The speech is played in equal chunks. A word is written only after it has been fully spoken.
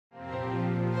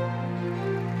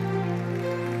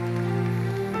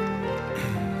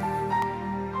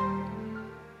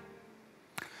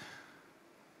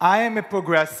I am a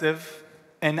progressive,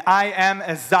 and I am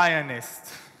a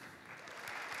Zionist.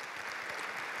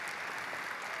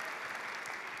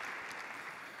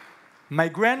 My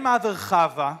grandmother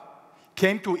Chava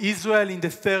came to Israel in the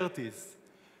 30s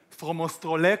from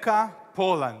Ostroleka,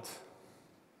 Poland.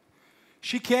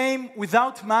 She came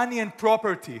without money and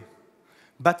property,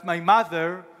 but my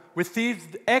mother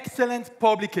received excellent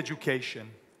public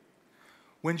education.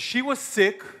 When she was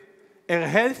sick, her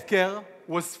health care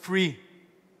was free.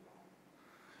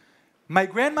 My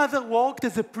grandmother worked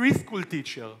as a preschool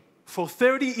teacher for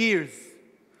 30 years.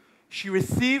 She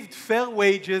received fair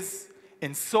wages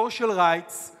and social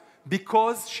rights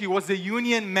because she was a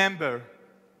union member.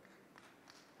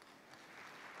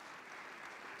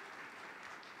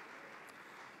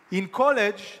 In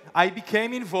college, I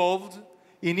became involved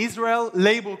in Israel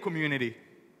labor community.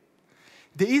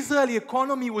 The Israeli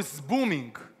economy was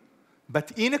booming,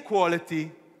 but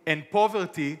inequality and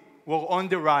poverty were on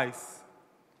the rise.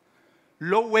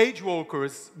 Low-wage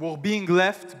workers were being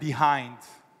left behind.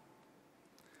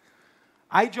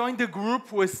 I joined a group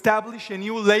who established a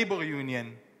new labor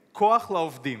union, Koach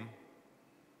La'ovdim.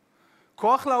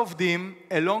 Koach La'ovdim,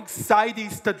 alongside the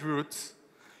Histadrut,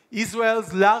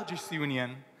 Israel's largest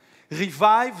union,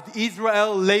 revived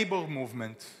Israel labor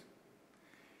movement.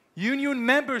 Union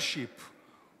membership,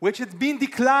 which had been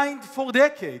declined for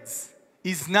decades,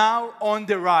 is now on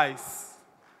the rise.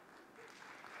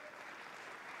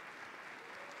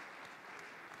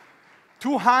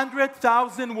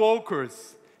 200,000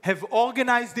 workers have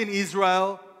organized in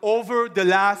Israel over the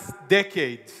last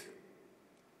decade.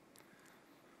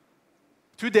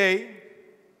 Today,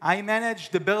 I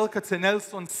manage the Berl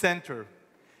Katzenelson Center,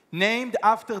 named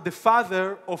after the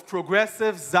father of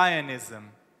progressive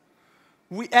Zionism.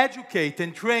 We educate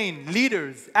and train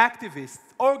leaders, activists,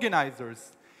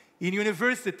 organizers in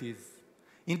universities,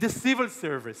 in the civil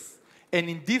service, and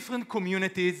in different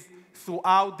communities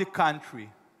throughout the country.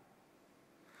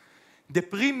 The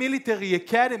pre-military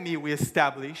academy we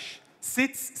established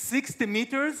sits 60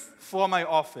 meters from my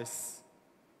office.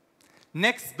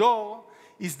 Next door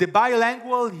is the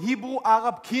bilingual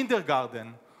Hebrew-Arab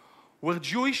kindergarten, where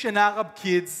Jewish and Arab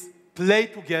kids play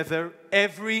together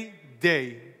every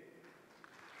day.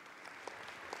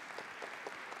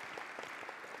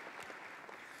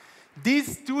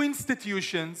 These two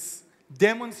institutions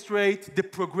demonstrate the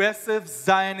progressive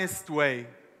Zionist way.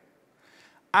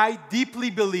 I deeply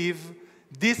believe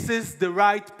this is the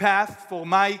right path for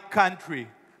my country.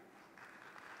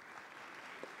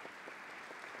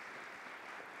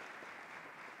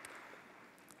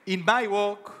 In my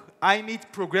work, I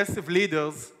meet progressive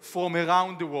leaders from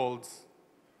around the world.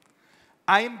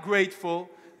 I am grateful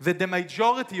that the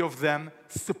majority of them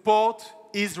support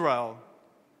Israel.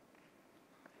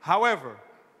 However,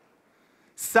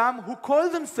 some who call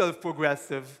themselves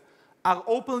progressive are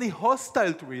openly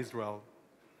hostile to Israel.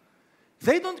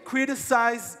 They don't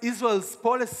criticize Israel's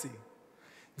policy.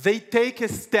 They take a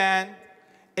stand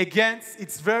against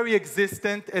its very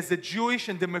existence as a Jewish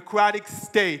and democratic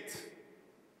state.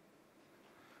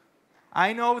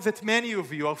 I know that many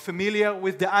of you are familiar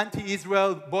with the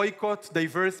anti-Israel boycott,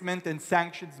 divestment, and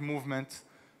sanctions movement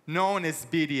known as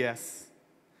BDS.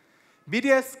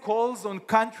 BDS calls on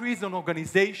countries and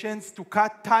organizations to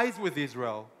cut ties with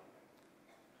Israel.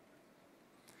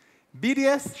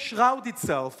 BDS shrouds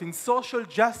itself in social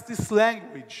justice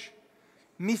language,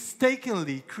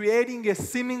 mistakenly creating a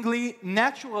seemingly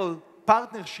natural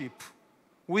partnership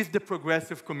with the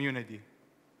progressive community.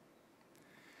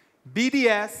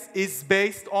 BDS is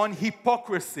based on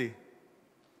hypocrisy.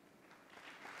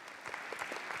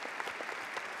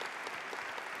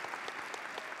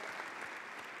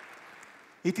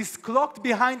 It is cloaked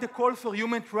behind the call for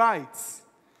human rights,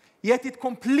 yet it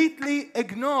completely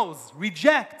ignores,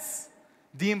 rejects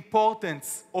the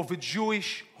importance of a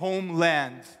Jewish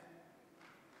homeland.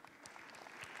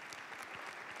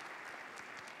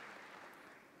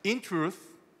 In truth,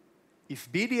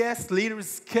 if BDS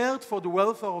leaders cared for the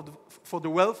welfare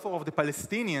of the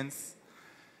Palestinians,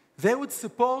 they would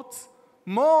support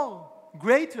more,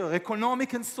 greater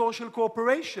economic and social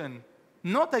cooperation,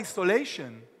 not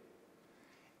isolation.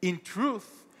 In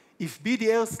truth, if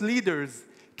BDS leaders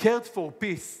cared for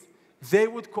peace, they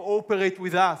would cooperate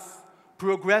with us,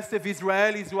 progressive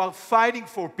Israelis who are fighting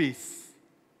for peace.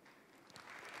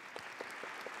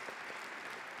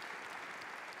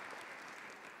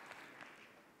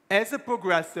 As a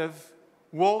progressive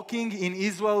working in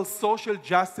Israel's social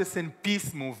justice and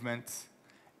peace movement,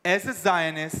 as a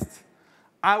Zionist,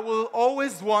 I will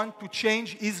always want to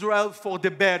change Israel for the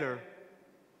better.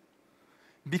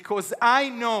 Because I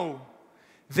know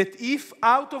that if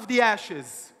out of the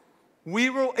ashes we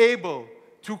were able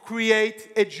to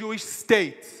create a Jewish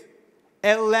state,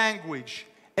 a language,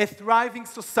 a thriving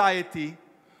society,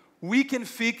 we can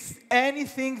fix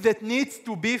anything that needs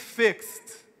to be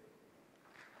fixed.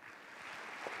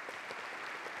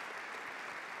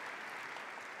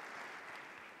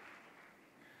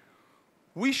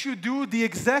 We should do the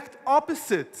exact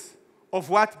opposite of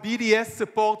what BDS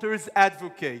supporters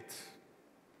advocate.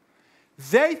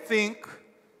 They think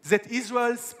that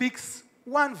Israel speaks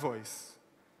one voice,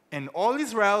 and all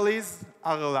Israelis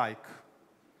are alike.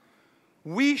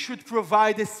 We should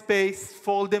provide a space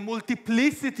for the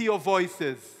multiplicity of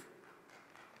voices.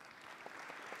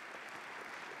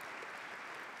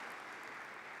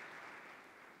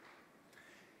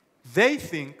 They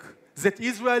think that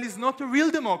Israel is not a real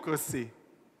democracy.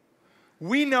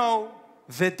 We know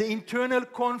that the internal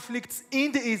conflicts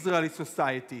in the Israeli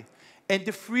society and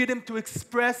the freedom to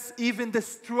express even the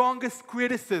strongest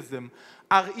criticism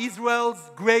are Israel's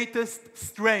greatest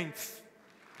strength.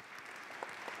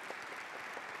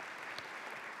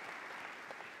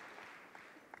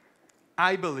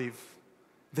 I believe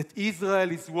that Israel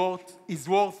is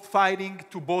worth fighting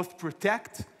to both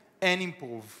protect and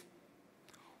improve,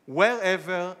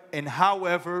 wherever and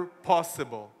however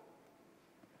possible.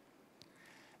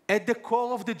 At the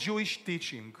core of the Jewish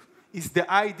teaching is the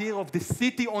idea of the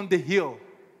city on the hill,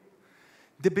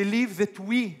 the belief that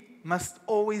we must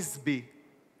always be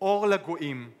Or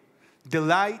LaGoim, the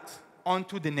light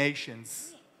unto the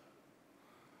nations.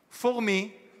 For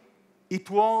me,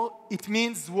 it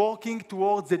means working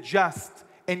towards a just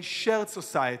and shared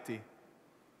society.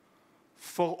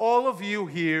 For all of you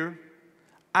here,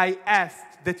 I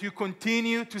ask that you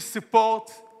continue to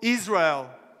support Israel.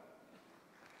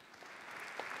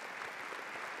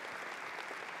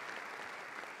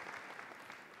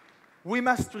 We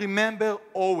must remember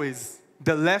always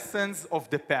the lessons of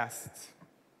the past.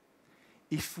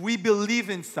 If we believe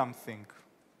in something,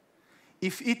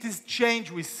 if it is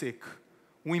change we seek,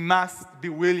 we must be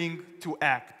willing to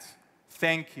act.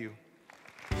 Thank you.